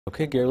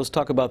Okay, Gary, let's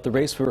talk about the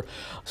race for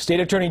State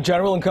Attorney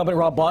General. Incumbent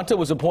Rob Bonta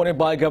was appointed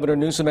by Governor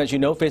Newsom, as you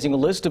know, facing a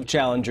list of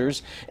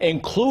challengers,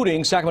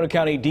 including Sacramento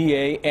County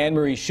DA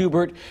Anne-Marie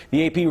Schubert.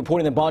 The AP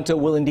reporting that Bonta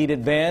will indeed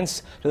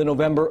advance to the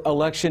November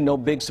election. No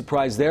big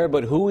surprise there,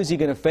 but who is he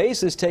going to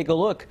face? Let's take a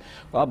look.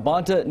 Rob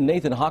Bonta,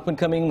 Nathan Hochman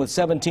coming in with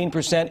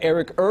 17%.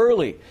 Eric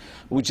Early,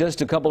 with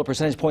just a couple of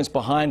percentage points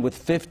behind, with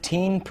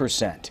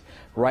 15%.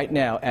 Right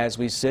now as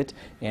we sit,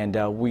 and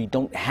we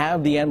don't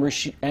have the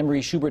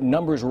Anne-Marie Schubert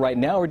numbers right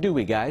now, or do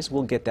we, guys?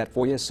 We'll get that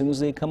for you as soon as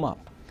they come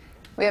up.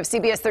 We have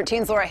CBS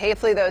 13's Laura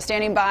Hafley, though,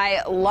 standing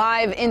by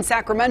live in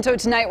Sacramento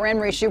tonight, where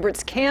Anne-Marie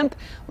Schubert's camp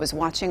was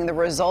watching the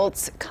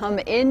results come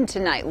in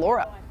tonight.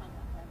 Laura.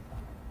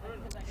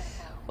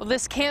 Well,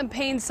 this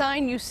campaign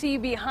sign you see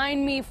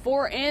behind me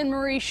for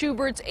Anne-Marie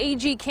Schubert's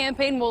AG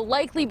campaign will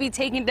likely be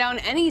taken down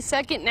any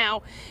second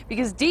now,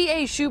 because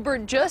DA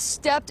Schubert just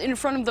stepped in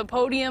front of the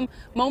podium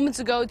moments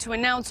ago to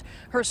announce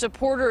her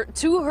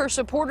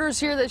supporters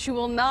here that she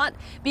will not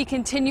be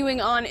continuing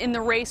on in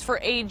the race for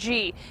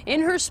AG.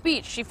 In her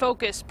speech, she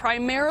focused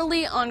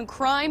primarily on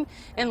crime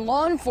and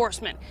law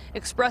enforcement,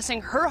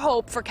 expressing her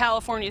hope for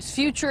California's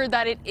future,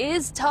 that it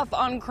is tough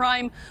on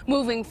crime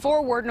moving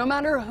forward, no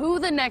matter who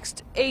the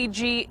next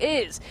AG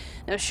is.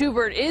 Now,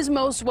 Schubert is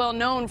most well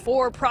known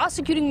for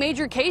prosecuting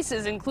major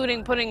cases,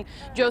 including putting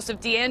Joseph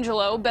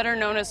DeAngelo, better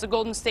known as the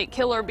Golden State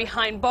Killer,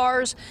 behind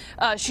bars.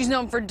 She's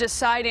known for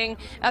deciding,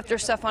 after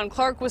Stephon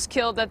Clark was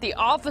killed, that the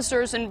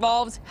officers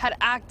involved had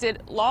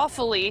acted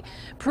lawfully,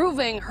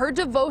 proving her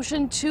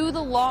devotion to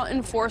the law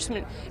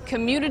enforcement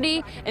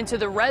community and to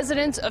the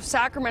residents of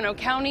Sacramento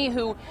County,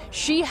 who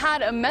she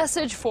had a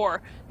message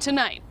for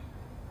tonight.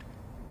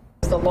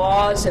 The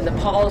laws and the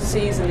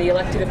policies and the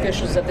elected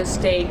officials of this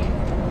state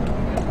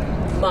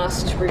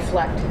must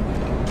reflect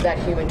that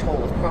human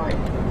toll of crime.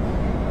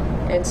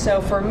 And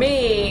so for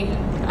me,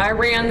 I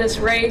ran this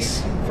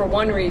race for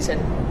one reason,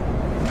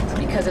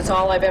 because it's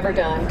all I've ever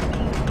done,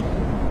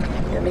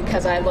 and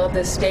because I love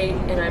this state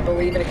and I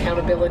believe in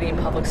accountability and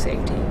public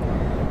safety.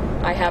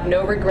 I have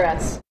no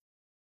regrets.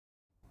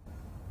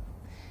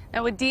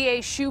 Now, with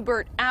DA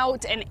Schubert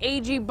out and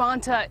AG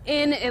Bonta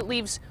in, it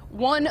leaves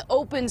one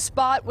open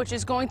spot, which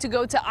is going to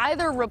go to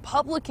either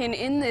Republican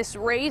in this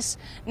race.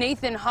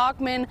 Nathan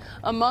Hochman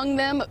among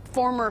them,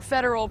 former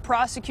federal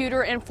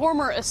prosecutor and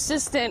former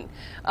assistant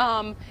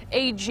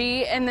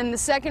AG. And then the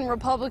second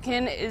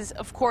Republican is,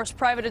 of course,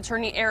 private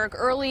attorney Eric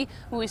Early,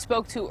 who we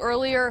spoke to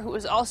earlier, who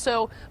is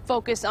also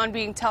focused on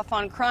being tough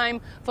on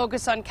crime,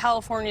 focused on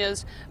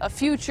California's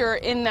future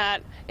in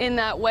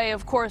that way.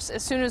 Of course,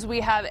 as soon as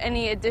we have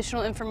any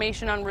additional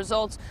information on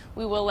results,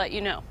 we will let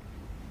you know.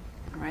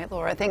 All right,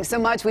 Laura, thanks so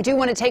much. We do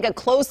want to take a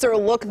closer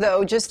look,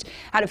 though, just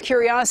out of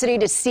curiosity,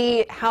 to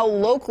see how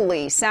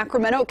locally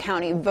Sacramento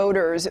County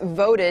voters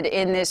voted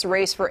in this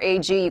race for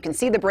AG. You can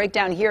see the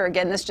breakdown here.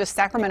 Again, this is just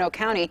Sacramento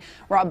County.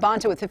 Rob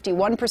Bonta with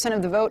 51%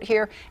 of the vote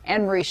here,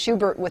 Anne-Marie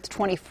Schubert with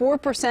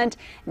 24%,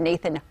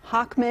 Nathan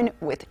Hochman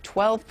with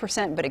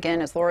 12%. But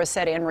again, as Laura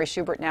said, Anne-Marie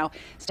Schubert now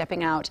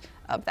stepping out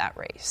of that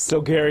race. So,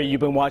 Gary,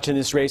 you've been watching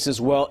this race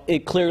as well.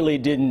 It clearly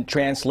didn't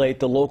translate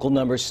the local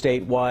numbers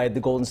statewide.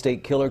 The Golden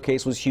State Killer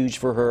case was huge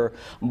for her,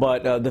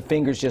 but the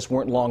fingers just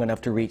weren't long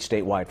enough to reach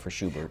statewide for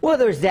Schubert. Well,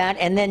 there's that,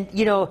 and then,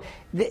 you know,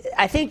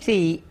 I think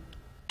the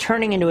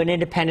turning into an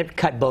independent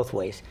cut both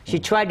ways. She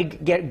tried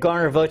to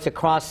garner votes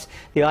across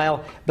the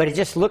aisle, but it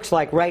just looks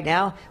like right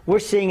now we're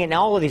seeing in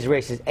all of these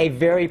races a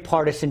very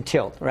partisan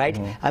tilt, right?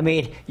 I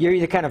mean, you're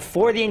either kind of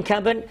for the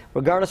incumbent,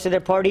 regardless of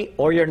their party,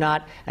 or you're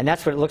not, and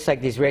that's what it looks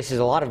like these races,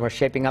 a lot of them are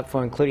shaping up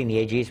for, including the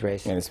AG's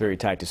race. And it's very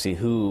tight to see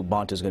who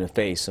Bonta is going to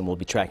face, and we'll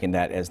be tracking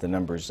that as the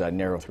numbers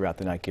narrow throughout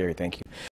the night. Gary, thank you.